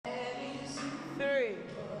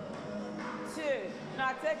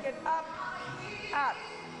Now take it up, up,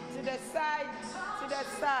 to the side, to the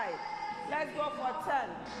side. Let's go for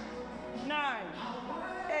 10, 9,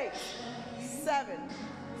 8, 7,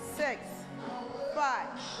 6, 5,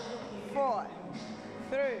 4,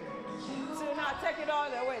 3, 2. Now take it all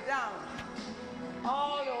the way down.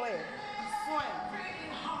 All the way. Swing,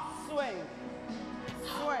 swing,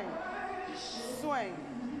 swing, swing,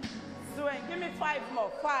 swing. Give me 5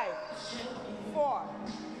 more. 5, 4,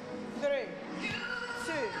 3,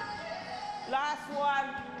 2. Last one.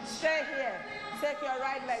 Stay here. Take your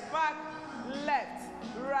right leg back. Left,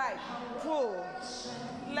 right, pull.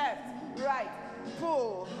 Left, right,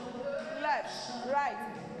 pull. Left, right,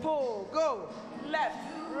 pull. Go. Left,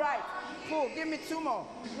 right, pull. Give me 2 more.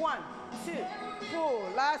 1, 2, pull.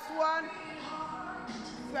 Last one.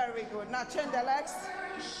 Very good. Now change the legs.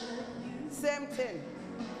 Same thing.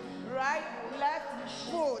 Right, left,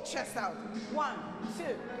 pull, chest out. 1, 2,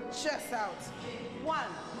 chest out. 1,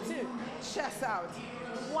 2, chest out.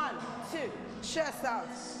 1, 2, chest out.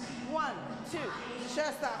 1, 2,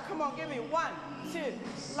 chest out. Come on, give me 1, 2.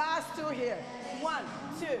 Last 2 here. 1,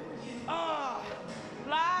 2. Oh,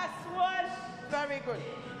 last one. Very good.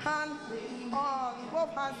 Hand on,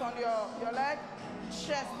 both hands on your leg.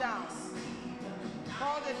 Chest down.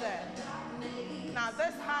 Hold it there. Now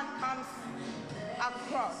this hand comes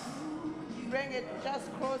across. Bring it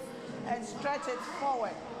just close and stretch it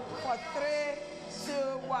forward for 3, 2,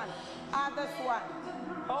 1. Others one.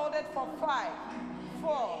 Hold it for 5,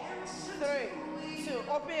 4, 3, 2.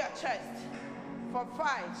 Open your chest for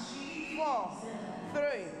 5, 4, 3,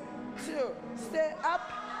 2. Stay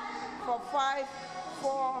up for 5,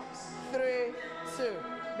 4, 3, 2.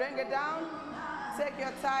 Bring it down. Take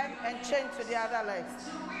your time and change to the other legs.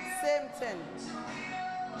 Same thing.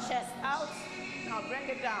 Chest out. Now bring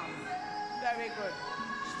it down. Very good.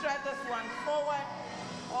 Stretch this one forward,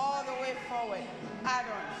 all the way forward. Add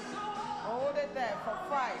on. Hold it there for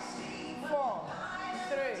 5, 4,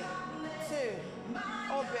 3, 2.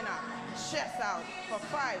 Open up. Chest out for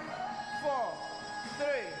 5, 4, 3,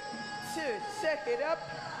 2. Check it up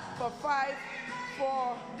for 5,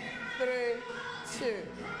 4, 3, 2.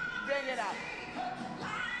 Bring it up.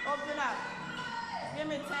 Open up. Give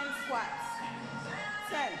me 10 squats.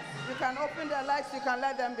 10. You can open the legs, you can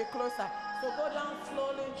let them be closer. So go down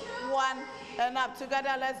slowly, 1 and up.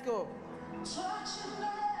 Together, let's go.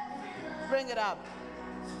 Bring it up.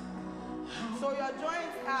 So your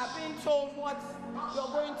joints are being told what you're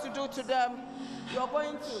going to do to them. You're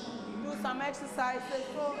going to do some exercises.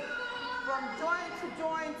 So from joint to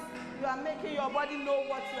joint, you are making your body know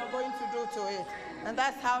what you're going to do to it. And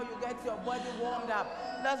that's how you get your body warmed up.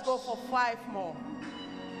 Let's go for 5 more.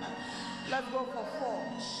 Let's go for 4.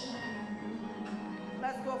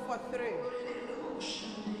 Let's go for 3.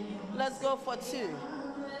 Let's go for 2.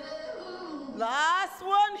 Last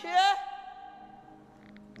one here.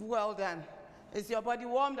 Well done. Is your body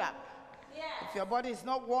warmed up? Yes. If your body is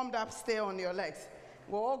not warmed up, stay on your legs.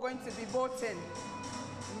 We're all going to be both in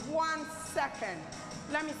 1 second.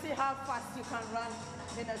 Let me see how fast you can run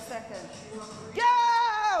in a second.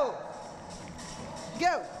 Go!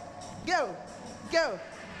 Go, go, go,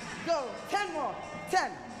 go. 10 more.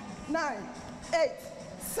 10, 9, 8,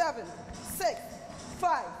 7, 6,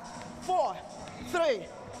 5, 4, 3,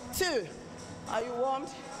 2. Are you warmed?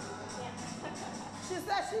 She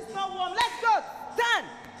said she's not warm. Let's go. 10.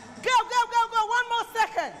 Go, go, go, go. 1 more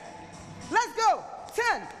second. Let's go.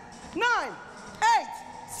 10, 9, 8,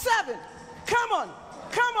 7. Come on.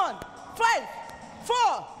 Come on. 5,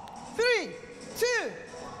 4, 3, 2.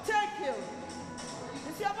 Thank you.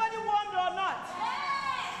 Is your body warmed or not?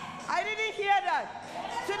 I didn't hear that.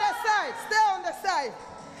 To the side. Stay on the side.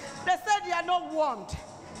 They said you are not warmed.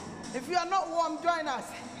 If you are not warm, join us.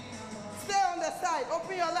 Stay on the side.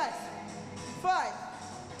 Open your legs. 5,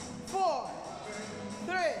 4,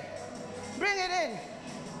 3. Bring it in.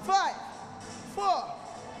 5, 4,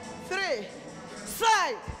 3.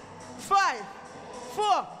 Side. 5,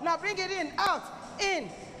 4. Now bring it in. Out. In.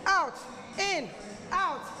 Out. In.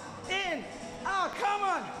 Out. In. Out. Come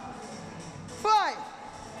on. 5,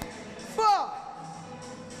 4,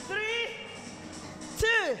 3,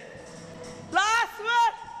 2. Last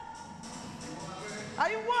one. Are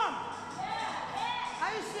you warm?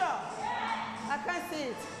 Are you sure? I can't see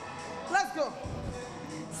it. Let's go.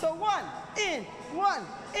 So 1 in, 1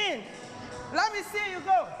 in. Let me see you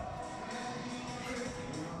go.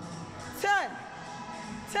 10,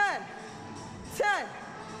 10, 10,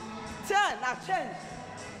 10. Now change.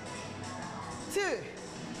 2,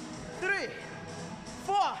 3,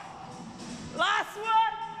 4. Last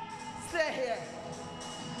one. Stay here.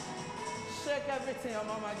 Shake everything your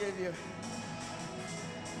mama gave you.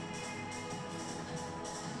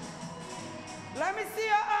 Let me see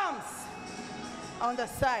your arms on the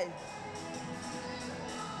side.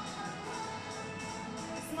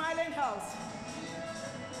 Smiling house.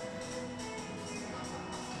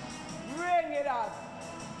 Bring it up.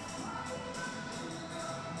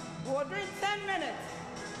 We're doing 10 minutes.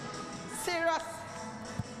 Serious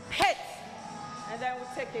hit. And then we'll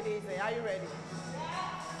take it easy. Are you ready?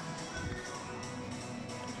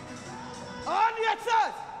 On your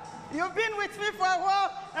toes. You've been with me for a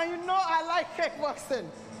while, and you know I like kickboxing.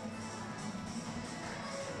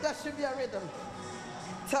 That should be a rhythm.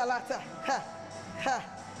 Talata. Ha, ha.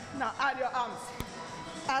 Now add your arms.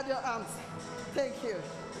 Add your arms. Thank you.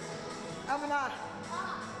 Amina,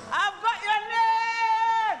 I've got your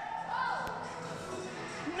name.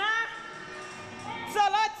 Na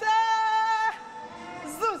Talata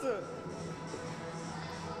Zuzu.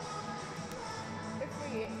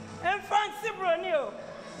 In Fancy Brunio.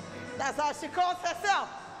 That's how she calls herself.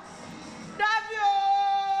 Davio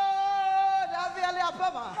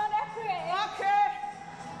Aliapama. Okay.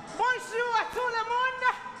 Bonjour à tout le monde.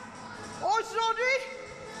 Aujourd'hui,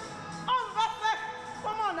 on va faire,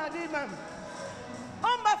 comment on a dit même?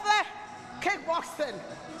 On va faire kickboxing.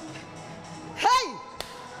 Hey!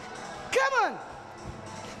 Come on!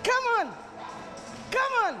 Come on!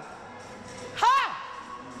 Come on! Ha!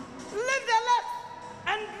 Lift the left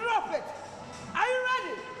and drop it. Are you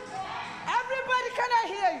ready? Everybody, can I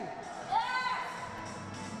hear you?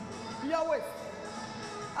 Yes. Your waist.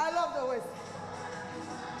 I love the waist.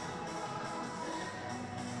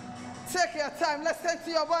 Take your time. Let's take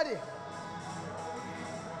to your body.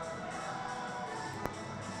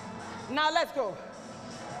 Now let's go.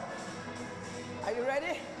 Are you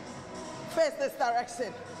ready? Face this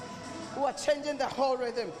direction. We're changing the whole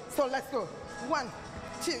rhythm. So let's go. 1,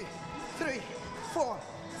 2, 3, 4.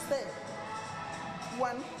 Stay.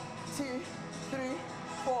 1, 2, 3,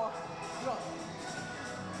 4. Drop.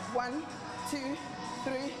 1, 2,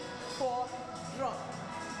 3, 4. Drop.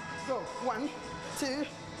 Go. 1, 2,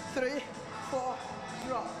 3, 4.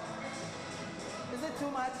 Drop. Is it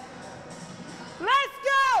too much? Let's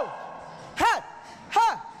go! Ha!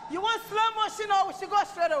 Ha! You want slow motion or we should go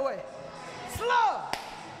straight away? Slow!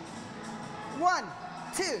 1,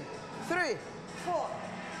 2, 3, 4.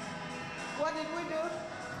 What did we do?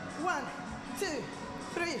 1, 2,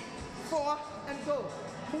 3, 4, and go.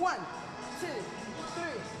 1, 2, 3,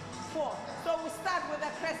 4. So we start with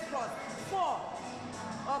a crisscross. 4.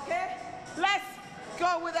 Okay? Let's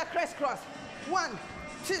go with a crisscross. 1,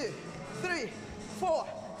 2, 3, 4.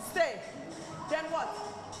 Stay. Then what?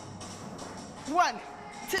 1,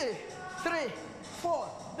 2, 3, 4.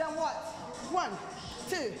 Then what? 1,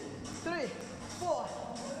 2, 3, 4.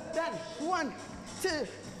 Then 1, 2,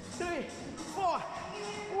 3, 4.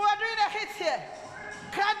 We're doing a hit here.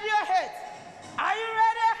 Cardio hit. Are you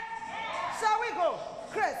ready? Shall we go?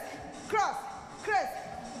 Criss, cross, criss,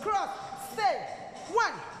 cross. Stay.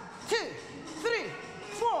 1, 2, 3,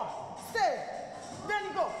 4. Stay. Then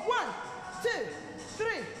you go. 1, 2,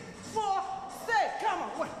 3, 4. Stay. Come on.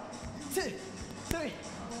 1, 2, 3,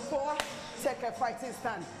 4. Take a fighting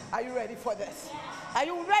stand. Are you ready for this? Are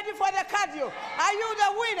you ready for the cardio? Are you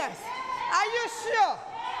the winners? Are you sure?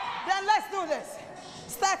 Then let's do this.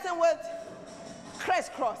 Starting with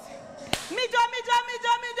crisscross. Middle, middle,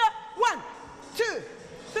 middle, middle. 1, 2,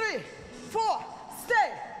 3, 4.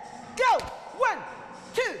 Stay. Go. 1,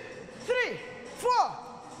 2, 3, 4.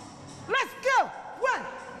 Let's go. 1,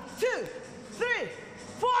 2, 3,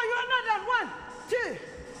 4. You're not done. 1, 2,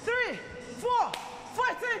 3, 4.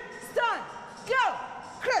 Fighting stand. Go.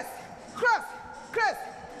 Criss, cross, criss,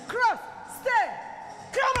 cross. Stay.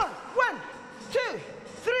 Come on. 1, 2,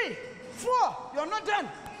 3, 4. You're not done.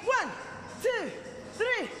 1, 2,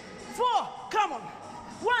 3, 4. Come on.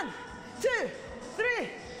 1, 2, 3,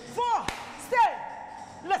 4. Stay.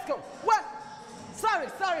 Let's go. 1. Sorry.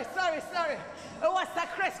 It was a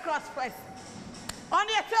crisscross first. On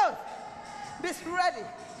your toes. Be ready.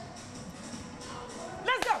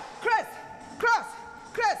 Let's go. Criss, cross,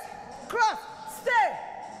 criss, cross. Stay.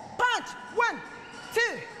 Punch. 1, 2,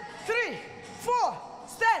 3, 4.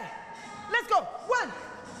 Stay. Let's go. 1,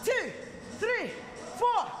 2, 3,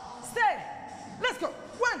 4. Stay. Let's go.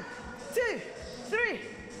 1, 2, 3,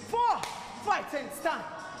 4. Fighting stand.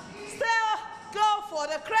 Still go for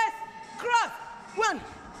the criss cross. 1,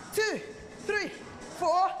 2, 3,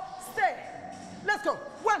 4. Stay. Let's go.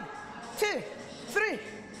 1, 2, 3,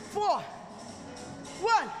 4.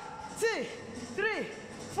 1, 2, 3,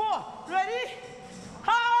 4. Ready?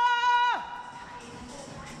 Ha!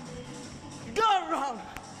 Go around.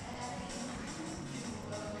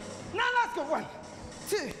 Now let's go. 1,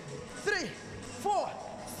 2, 3, 4.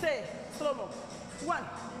 Stay. Slow mo. 1,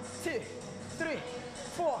 2, 3,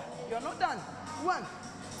 4. You're not done. 1,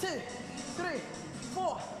 2, 3,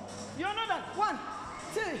 4. You're not done. 1,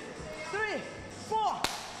 2, 3, 4.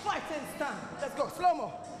 Fighting stand. Let's go.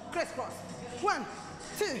 Slow-mo. Crisscross. 1,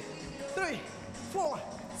 2, 3, 4.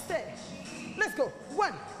 Stay. Let's go.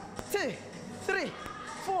 1, 2, 3,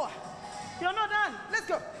 4. You're not done. Let's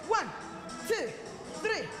go. 1, 2,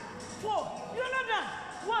 3, 4. You're not done.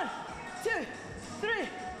 1, 2, 3,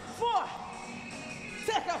 4.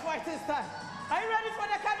 Take a fighting stand. Are you ready for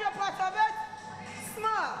the cardio part of it?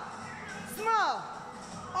 Smile. Smile.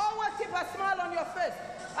 Always keep a smile on your face.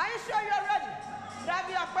 Are you sure you're ready?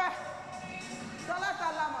 Davi Akpa. Salata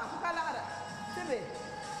Lama. Kalada. Tibi.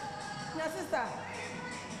 Your sister.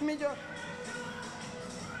 Mijo.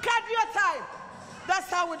 Cardio time. That's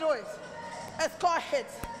how we do it. It's called HIIT.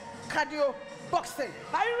 Cardio boxing.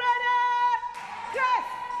 Are you ready? Cross.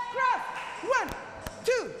 Cross. 1,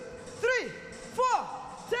 2, 3, 4.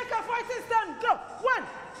 Take a fighting stand. Go. 1,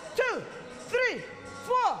 2, 3,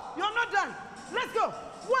 4. You're not done. Let's go.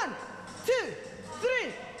 1, 2,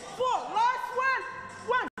 3, 4. Last one.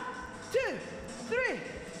 1, 2, 3,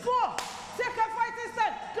 4. Take a fighting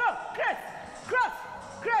stand. Go. Cross. Cross.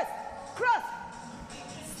 Cross. Cross.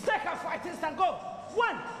 Take a fighting stand. Go.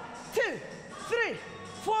 1, 2, 3,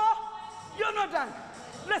 4. You're not done.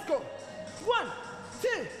 Let's go. 1,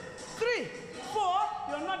 2, 3, 4.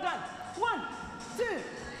 You're not done. 1, 2,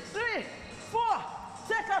 3, 4.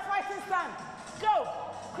 Take a fighting stand. Go.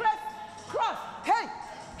 Cross. Cross. Hey.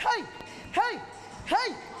 Hey. Hey.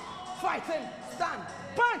 Hey. Fighting stand.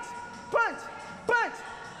 Punch. Punch. Punch.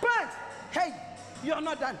 Punch. Hey. You're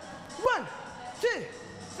not done. 1, 2,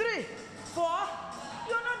 3, 4.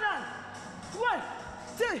 You're not done. 1,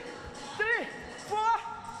 2, 3, 4.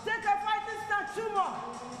 Take a fighting stand. 2 more.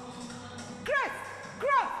 Cross.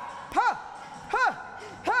 Cross. Ha. Ha.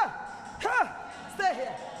 Ha. Ha. Stay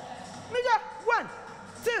here. Measure. 1,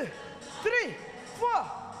 2, 3, 4.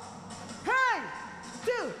 Hang.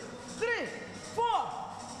 2, 3, 4.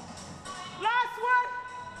 Last one.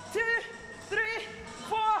 2, 3,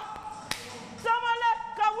 4. Samale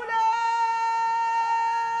Kawule.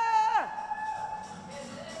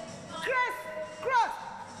 Cross. Cross.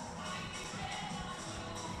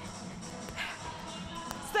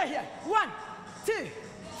 Stay here. 1, 2,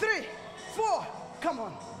 3, 4. Come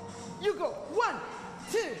on. You go. 1,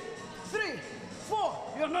 2, 3,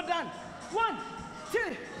 4. You're not done. 1, 2,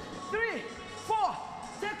 3, 4.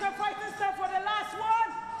 Take a fighting stand for the last one.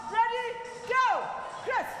 Ready? Go.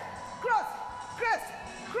 Cross. Cross. Cross.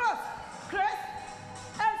 Cross. Cross.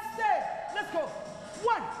 And stay. Let's go.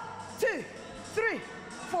 1, 2, 3,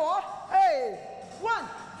 4. Hey. 1,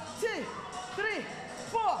 2, 3,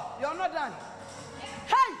 4. You're not done.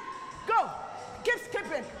 Hey. Go. Keep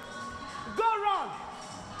skipping. Go round.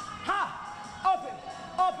 Ha. Open.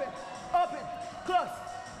 Open. Open. Close.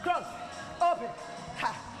 Close. Open.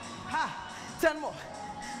 Ha. Ha. 10 more.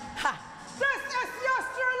 Ha. This is your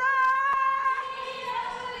thriller.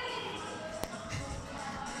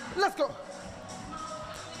 Let's go.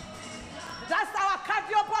 That's our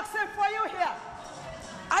cardio boxing for you here.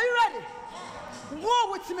 Are you ready?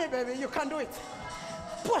 Go with me, baby. You can do it.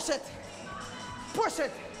 Push it. Push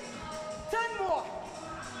it. 10 more.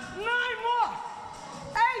 9 more.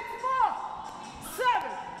 8 more.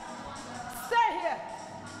 7. Stay here.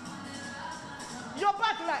 Your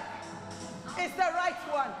back leg is the right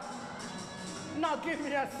one. Now give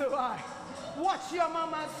me a swag. Watch your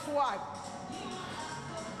mama's swag.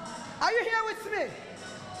 Are you here with me?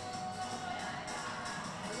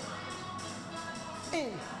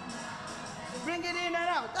 In. Bring it in and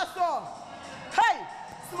out. That's all. Hey,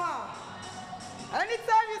 smile.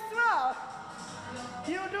 Anytime you smile,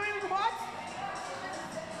 you're doing what?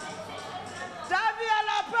 Davi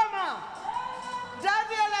Alabama.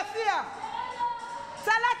 Davi Alafia.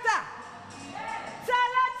 Salata.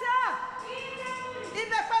 Salata.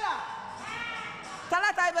 Ibepela.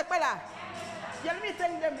 Salata Ibepela. You'll me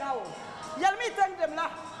thank them now. You'll me thank them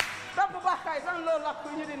now. Don't go back. I don't know la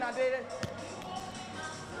kunyiri na dere.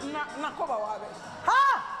 Na koba wabe. Ha!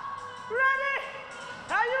 Ready?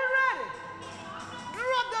 Are you ready?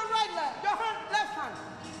 Drop the right leg. Your hand, left hand.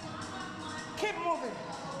 Keep moving.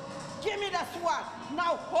 Give me the swag.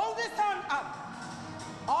 Now hold this hand up.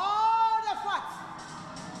 All the fat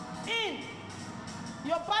in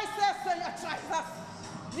your biceps and your triceps.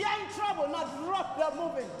 They are in trouble. Now drop the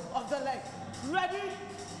moving of the leg. Ready?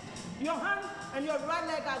 Your hand and your right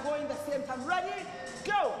leg are going the same time. Ready?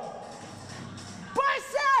 Go.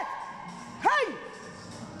 Bicep. Hey.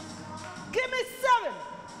 Give me 7.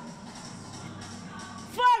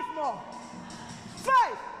 5 more.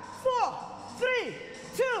 5, 4, 3,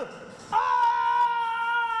 2. Oh!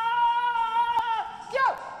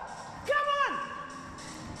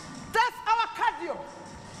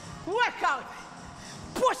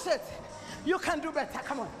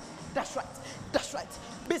 That's right. That's right.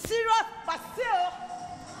 Be serious, but still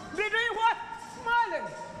be doing what? Smiling.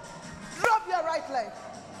 Drop your right leg.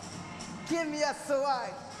 Give me a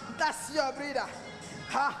swag. That's your breather.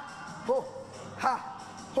 Ha, ho, ha,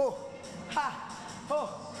 ho, ha, ho.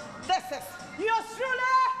 This is yours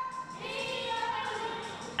truly.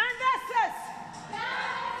 And this is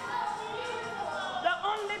the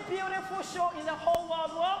only beautiful show in the whole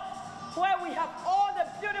world where we have all the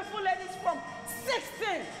beautiful ladies from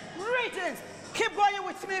 16 regions. Keep going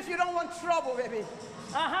with me if you don't want trouble, baby.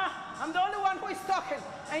 I'm the only one who is talking,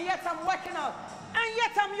 and yet I'm working out. And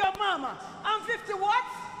yet I'm your mama. I'm 50 what?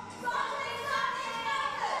 Something.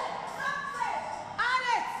 Add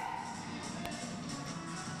it.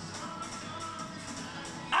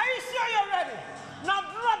 Are you sure you're ready? Now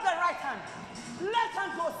drop the right hand. Left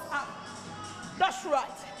hand goes up. That's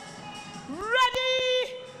right.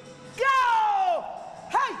 Ready? Go!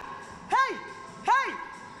 Hey! Hey! Hey!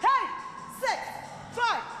 Hey! 6,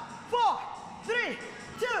 5, 4, 3,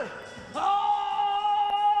 2. Oh!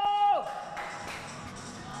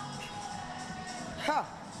 Huh.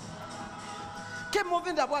 Keep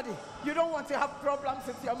moving the body. You don't want to have problems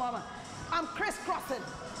with your mama. I'm crisscrossing.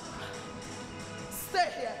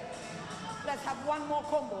 Stay here. Let's have one more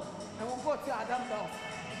combo and we'll go to our dumbbells.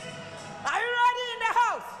 Are you ready in the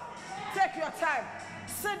house? Take your time.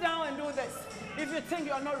 Sit down and do this. If you think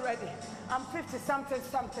you're not ready, I'm 50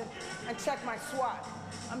 something and check my swag.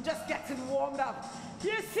 I'm just getting warmed up.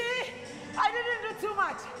 You see, I didn't do too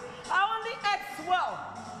much. I only ate well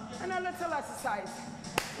and a little exercise.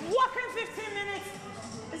 Walking 15 minutes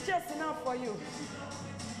is just enough for you.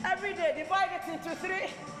 Every day, divide it into 3.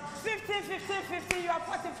 15, 15, 15, you have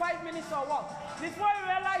 45 minutes or walk. Before you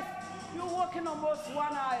realize, you're walking almost 1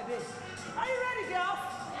 hour a day. Are you ready, girls?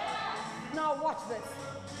 Yeah. Now watch this.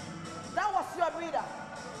 That was your breather.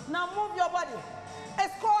 Now move your body.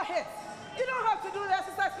 It's called hits. You don't have to do the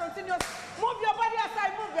exercise continuous. Move your body as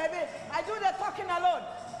I move, baby. I do the talking alone.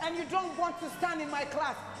 And you don't want to stand in my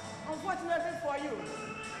class. Unfortunately for you,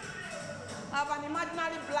 I have an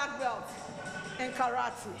imaginary black belt in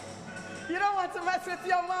karate. You don't want to mess with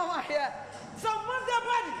your mama here. So move the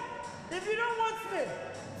body. If you don't want me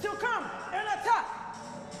to come and attack.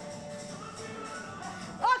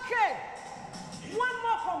 Okay. One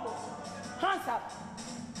more combo. Hands up.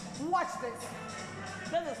 Watch this.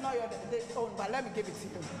 This is not your own, but let me give it to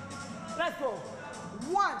you. Let's go.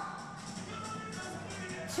 1,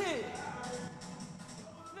 2.